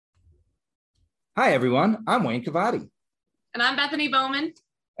Hi, everyone. I'm Wayne Cavati, And I'm Bethany Bowman.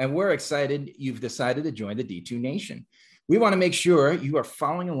 and we're excited you've decided to join the D2 Nation. We want to make sure you are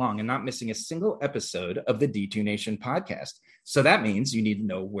following along and not missing a single episode of the D2 Nation podcast. So that means you need to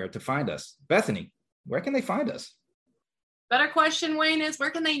know where to find us. Bethany, where can they find us? Better question, Wayne, is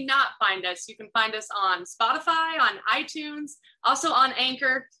where can they not find us? You can find us on Spotify, on iTunes, also on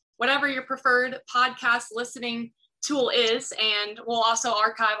Anchor, whatever your preferred podcast listening tool is. And we'll also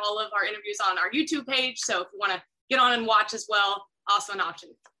archive all of our interviews on our YouTube page. So if you want to get on and watch as well, also an option.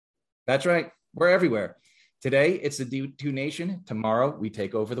 That's right. We're everywhere. Today, it's the D2 Nation. Tomorrow, we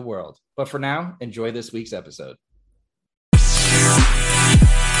take over the world. But for now, enjoy this week's episode.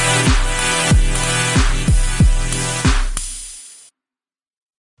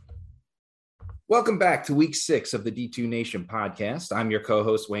 Welcome back to week 6 of the D2 Nation podcast. I'm your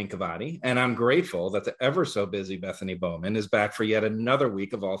co-host, Wayne Cavati, and I'm grateful that the ever so busy Bethany Bowman is back for yet another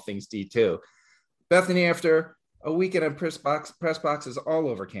week of all things D2. Bethany, after a weekend of press boxes all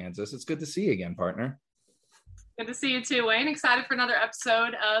over Kansas, it's good to see you again, partner. Good to see you too, Wayne. Excited for another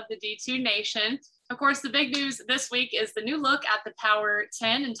episode of the D2 Nation. Of course, the big news this week is the new look at the Power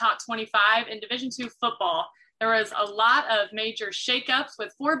 10 and Top 25 in Division II football. There was a lot of major shakeups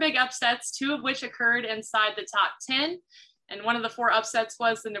with 4 big upsets, 2 of which occurred inside the top 10. And one of the 4 upsets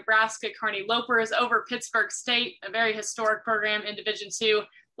was the Nebraska Kearney Lopers over Pittsburgh State, a very historic program in Division II.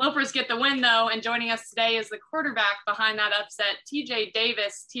 Lopers get the win, though, and joining us today is the quarterback behind that upset, TJ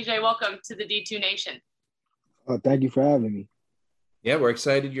Davis. TJ, welcome to the D2 Nation. Thank you for having me. Yeah, we're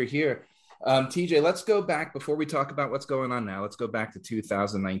excited you're here. TJ, let's go back before we talk about what's going on now. Let's go back to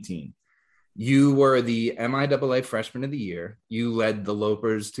 2019. You were the MIAA Freshman of the Year. You led the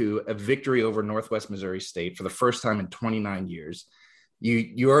Lopers to a victory over Northwest Missouri State for the first time in 29 years.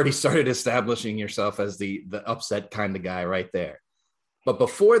 You already started establishing yourself as the upset kind of guy right there. But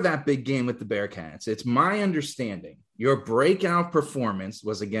before that big game with the Bearcats, it's my understanding your breakout performance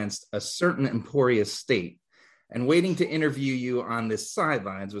was against a certain Emporia State. And waiting to interview you on the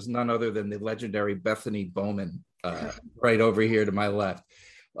sidelines was none other than the legendary Bethany Bowman right over here to my left.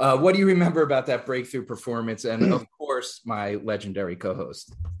 What do you remember about that breakthrough performance? And of course, my legendary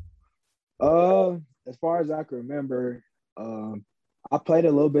co-host. As far as I can remember, I played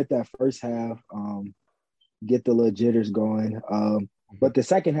a little bit that first half, get the little jitters going. But the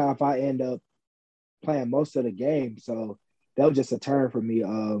second half, I end up playing most of the game. So that was just a turn for me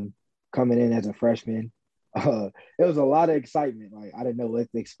coming in as a freshman. It was a lot of excitement. Like, I didn't know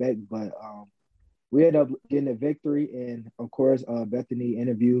what to expect, but we ended up getting a victory, and of course, Bethany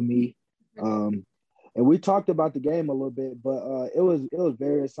interviewed me, and we talked about the game a little bit. But it was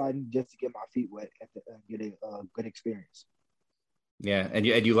very exciting just to get my feet wet and get a good experience. Yeah, and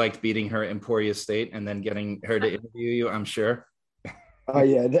you liked beating her at Emporia State and then getting her to interview you, I'm sure. Oh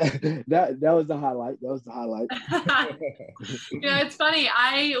yeah, that was the highlight. That was the highlight. It's funny.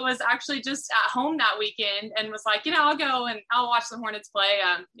 I was actually just at home that weekend and was like, I'll go and I'll watch the Hornets play.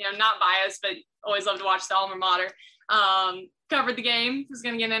 Not biased, but always love to watch the alma mater. Covered the game. Was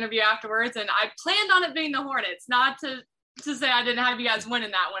going to get an interview afterwards, and I planned on it being the Hornets. Not to say I didn't have you guys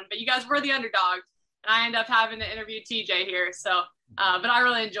winning that one, but you guys were the underdog, and I ended up having to interview TJ here. So, but I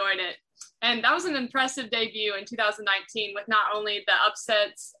really enjoyed it. And that was an impressive debut in 2019 with not only the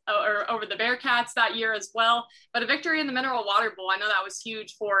upsets over the Bearcats that year as well, but a victory in the Mineral Water Bowl. I know that was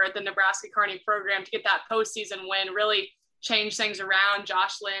huge for the Nebraska Kearney program to get that postseason win, really changed things around.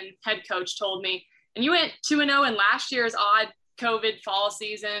 Josh Lynn, head coach, told me. And you went 2-0 in last year's odd COVID fall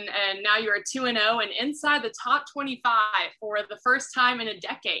season, and now you're 2-0 and inside the top 25 for the first time in a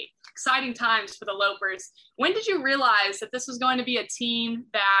decade. Exciting times for the Lopers. When did you realize that this was going to be a team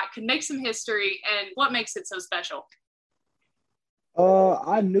that could make some history, and what makes it so special?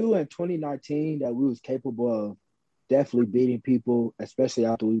 I knew in 2019 that we was capable of definitely beating people, especially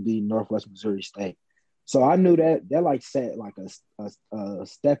after we beat Northwest Missouri State. So I knew that like set like a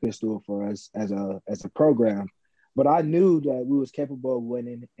stepping stool for us as a program. But I knew that we was capable of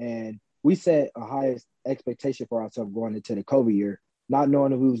winning, and we set a highest expectation for ourselves going into the COVID year, not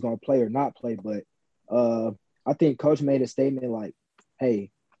knowing if we was going to play or not play. But I think Coach made a statement like,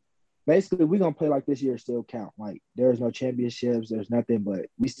 hey, basically we're going to play like this year still count. Like, there's no championships, there's nothing, but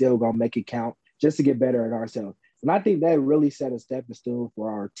we still going to make it count just to get better at ourselves. And I think that really set a stepping stool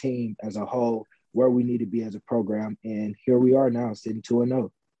for our team as a whole, where we need to be as a program. And here we are now, sitting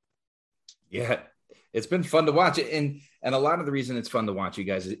 2-0. Yeah. It's been fun to watch it. And a lot of the reason it's fun to watch you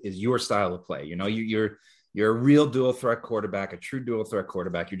guys is your style of play. You're a real dual threat quarterback, a true dual threat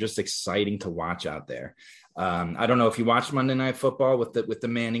quarterback. You're just exciting to watch out there. I don't know if you watched Monday Night Football with the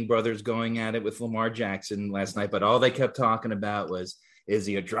Manning brothers going at it with Lamar Jackson last night, but all they kept talking about was Is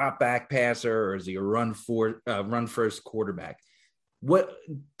he a drop back passer, or is he a run first quarterback?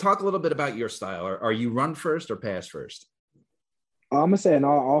 Talk a little bit about your style. Are you run first or pass first? I'm gonna say in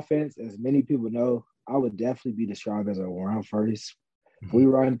our offense, as many people know, I would definitely be described as a run first. We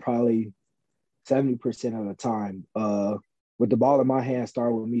run probably 70% of the time. With the ball in my hand,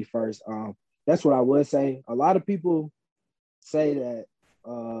 start with me first. That's what I would say. A lot of people say that,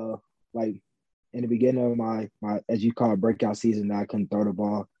 like in the beginning of my as you call it, breakout season, that I couldn't throw the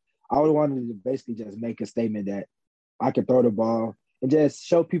ball. I would wanted to basically just make a statement that I could throw the ball and just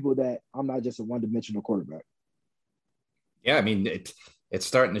show people that I'm not just a one-dimensional quarterback. Yeah, I mean, it's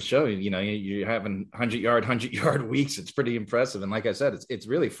starting to show. You're having 100-yard weeks. It's pretty impressive, and like I said, it's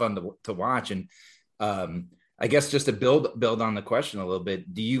really fun to watch. And I guess just to build on the question a little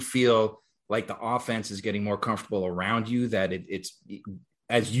bit, do you feel like the offense is getting more comfortable around you? That it's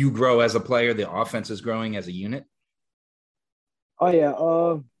as you grow as a player, the offense is growing as a unit? Oh yeah,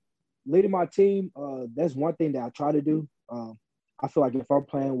 leading my team. That's one thing that I try to do. I feel like if I'm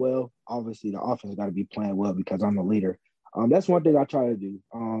playing well, obviously the offense got to be playing well because I'm the leader. That's one thing I try to do.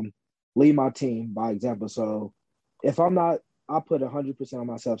 Lead my team by example. So if I'm not, I put 100% on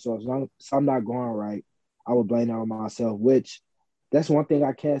myself. So if I'm not going right, I would blame it on myself, which that's one thing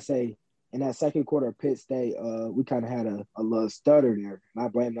I can say. In that second quarter of Pitt State, we kind of had a little stutter there. And I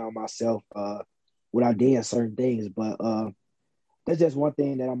blame it on myself without doing certain things. But that's just one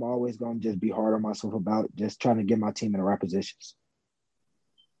thing that I'm always going to just be hard on myself about, just trying to get my team in the right positions.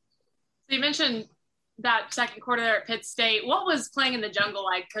 So you mentioned that second quarter there at Pitt State. What was playing in the jungle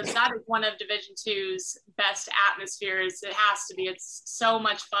like? Because that is one of Division II's best atmospheres. It has to be. It's so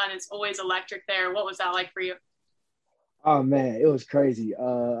much fun. It's always electric there. What was that like for you? Oh man, it was crazy.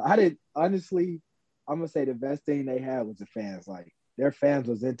 Honestly, I'm gonna say the best thing they had was the fans. Like their fans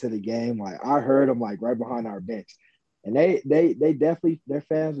was into the game. Like I heard them like right behind our bench, and they definitely, their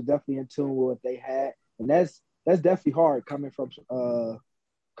fans were definitely in tune with what they had, and that's definitely hard coming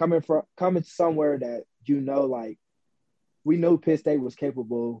somewhere that like we knew Pitt State was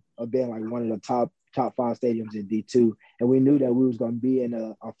capable of being like one of the top 5 stadiums in D2, and we knew that we was going to be in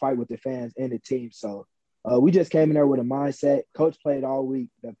a fight with the fans and the team. So we just came in there with a mindset. Coach played all week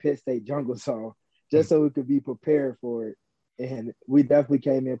the Pitt State Jungle song just so we could be prepared for it, and we definitely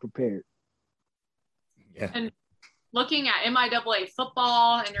came in prepared. Yeah. And looking at MIAA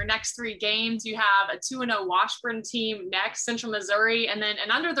football and your next 3 games, you have a 2-0 Washburn team next, Central Missouri, and then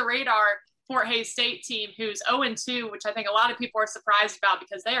an under the radar Fort Hays State team who's 0-2, which I think a lot of people are surprised about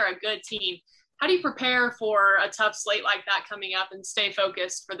because they are a good team. How do you prepare for a tough slate like that coming up and stay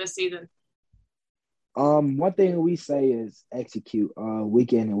focused for this season? One thing we say is execute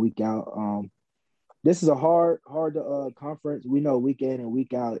week in and week out. This is a hard conference. We know week in and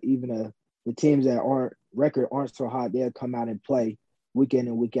week out, even the teams that aren't so hot, they'll come out and play week in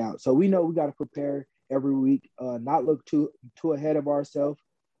and week out. So we know we got to prepare every week, not look too ahead of ourselves.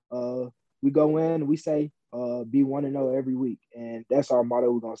 We go in, we say be 1-0 every week, and that's our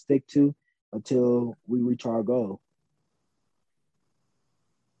motto we're going to stick to until we reach our goal.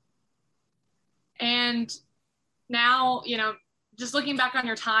 And now, just looking back on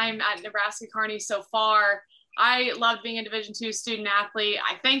your time at Nebraska Kearney so far, I loved being a Division II student athlete.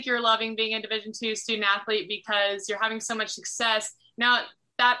 I think you're loving being a Division II student athlete because you're having so much success. Now,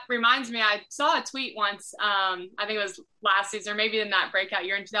 that reminds me, I saw a tweet once, I think it was last season, or maybe in that breakout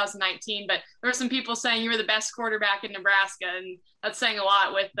year in 2019, but there were some people saying you were the best quarterback in Nebraska, and that's saying a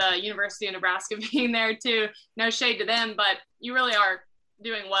lot with the University of Nebraska being there too. No shade to them, but you really are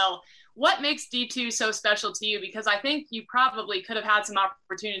doing well. What makes D2 so special to you? Because I think you probably could have had some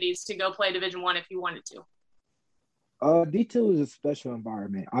opportunities to go play Division I if you wanted to. D2 is a special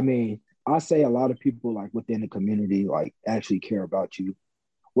environment. I mean, I say a lot of people like within the community like actually care about you.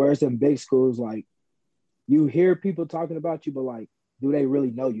 Whereas in big schools, like you hear people talking about you, but like, do they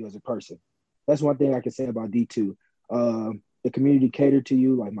really know you as a person? That's one thing I can say about D2. The community catered to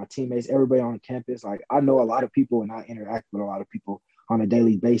you, like my teammates, everybody on campus. Like I know a lot of people and I interact with a lot of people on a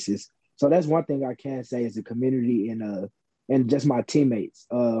daily basis. So that's one thing I can say is the community and just my teammates.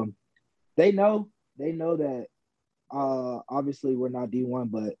 They know that obviously we're not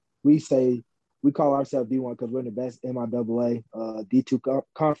D1, but we call ourselves D1 because we're in the best MIAA D2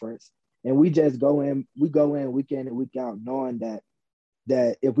 conference, and we just go in week in and week out, knowing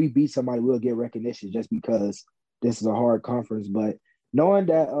that if we beat somebody, we'll get recognition just because this is a hard conference. But knowing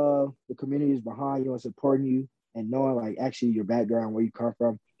that the community is behind you and supporting you, and knowing like actually your background, where you come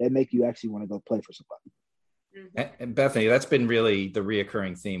from, they make you actually want to go play for somebody. And Bethany, that's been really the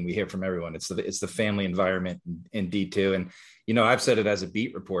reoccurring theme we hear from everyone. It's the family environment in D2. And, I've said it as a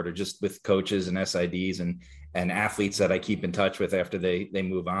beat reporter, just with coaches and SIDs. And and athletes that I keep in touch with after they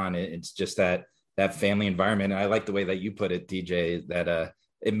move on. It's just that family environment. And I like the way that you put it, DJ, that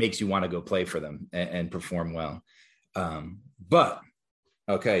it makes you want to go play for them and perform well. But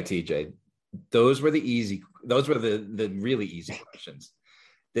okay, TJ, those were the really easy questions.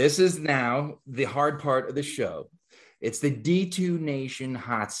 This is now the hard part of the show. It's the D2 Nation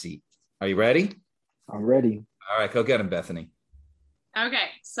hot seat. Are you ready? I'm ready. All right, go get him, Bethany. Okay,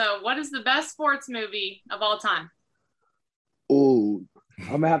 so what is the best sports movie of all time? Oh,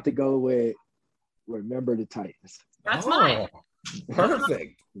 I'm gonna have to go with Remember the Titans. That's mine.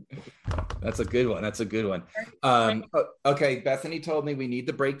 Perfect. That's a good one. Okay, Bethany told me we need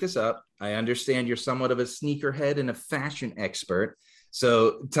to break this up. I understand you're somewhat of a sneakerhead and a fashion expert.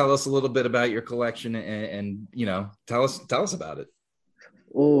 So tell us a little bit about your collection and tell us about it.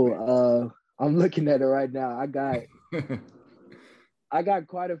 Oh, I'm looking at it right now. I got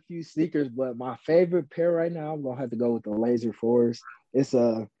quite a few sneakers, but my favorite pair right now, I'm gonna have to go with the Laser 4s. It's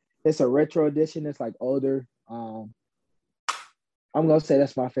a retro edition. It's like older. I'm gonna say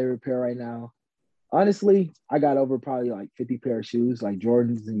that's my favorite pair right now. Honestly, I got over probably like 50 pair of shoes, like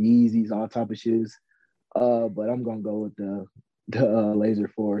Jordans and Yeezys, all type of shoes. But I'm gonna go with the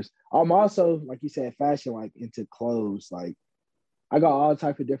Laser 4s. I'm also, like you said, fashion, like into clothes. Like I got all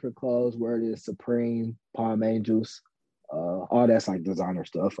type of different clothes, where it is Supreme, Palm Angels, all that's like designer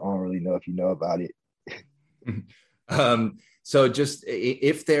stuff. I don't really know if you know about it. So just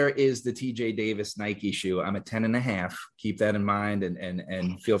if there is the TJ Davis Nike shoe, I'm a 10.5. Keep that in mind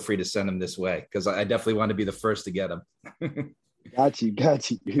and feel free to send them this way, because I definitely want to be the first to get them. Got you.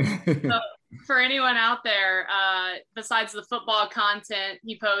 So for anyone out there, besides the football content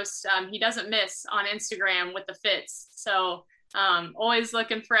he posts, he doesn't miss on Instagram with the fits. So always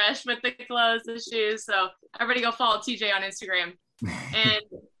looking fresh with the clothes, the shoes. So everybody go follow TJ on Instagram. And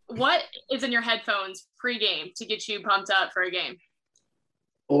what is in your headphones pregame to get you pumped up for a game?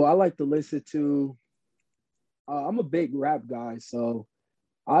 Oh, I like to listen to, I'm a big rap guy. So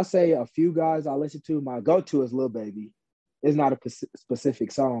I'll say a few guys I listen to. My go-to is Lil Baby. It's not a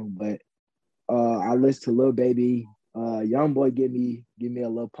specific song, but I listen to Lil Baby. Young Boy get me a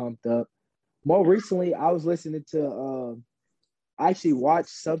little pumped up. More recently, I was listening to, I actually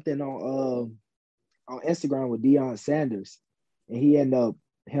watched something on Instagram with Deion Sanders, and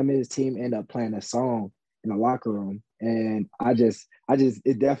him and his team end up playing a song in the locker room, and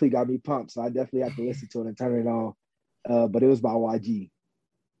it definitely got me pumped. So I definitely have to listen to it and turn it on. But it was by YG.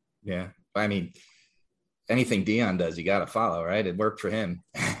 Yeah, I mean, anything Deion does, you got to follow, right? It worked for him.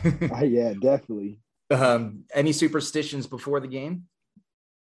 Yeah, definitely. Any superstitions before the game?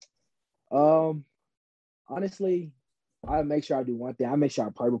 Honestly, I make sure I do one thing. I make sure I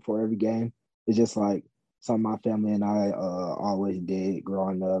pray before every game. It's just like something my family and I always did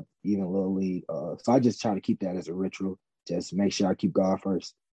growing up, even Little League. So I just try to keep that as a ritual. Just make sure I keep God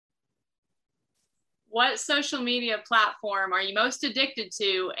first. What social media platform are you most addicted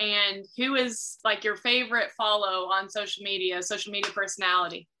to, and who is like your favorite follow on social media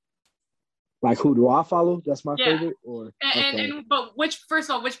personality? Like, who do I follow? That's my favorite? Or but first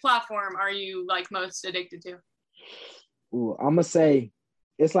of all, which platform are you like most addicted to? Ooh, I'm gonna say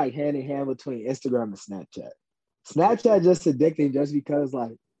it's like hand in hand between Instagram and Snapchat. Snapchat just addicting just because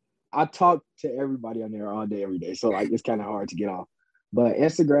like I talk to everybody on there all day, every day. So like it's kind of hard to get off. But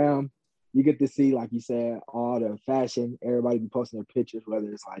Instagram, you get to see, like you said, all the fashion. Everybody be posting their pictures,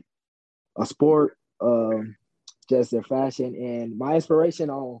 whether it's like a sport, just their fashion. And my inspiration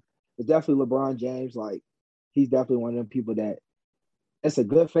is definitely LeBron James. Like he's definitely one of them people that's a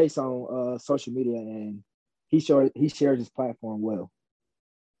good face on social media, and he shares his platform well.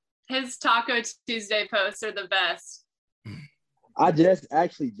 His Taco Tuesday posts are the best. I just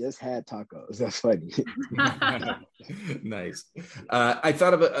had tacos. That's funny. Nice. I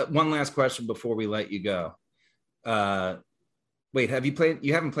thought of one last question before we let you go. Wait,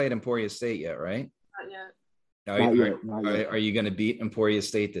 you haven't played Emporia State yet, right? Not yet. Not yet. Are you going to beat Emporia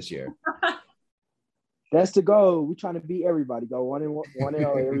State this year? That's the goal. We're trying to beat everybody. Go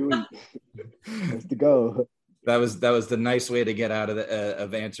 1-0 every week. That's the goal. That was the nice way to get out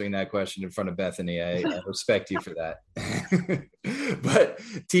of answering that question in front of Bethany. I respect you for that. But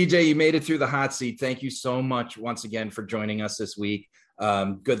TJ, you made it through the hot seat. Thank you so much once again for joining us this week.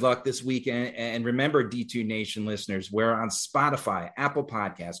 Good luck this weekend. And remember, D2 Nation listeners, we're on Spotify, Apple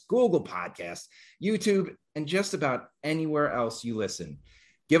Podcasts, Google Podcasts, YouTube, and just about anywhere else you listen.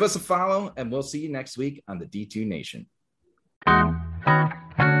 Give us a follow, and we'll see you next week on the D2 Nation.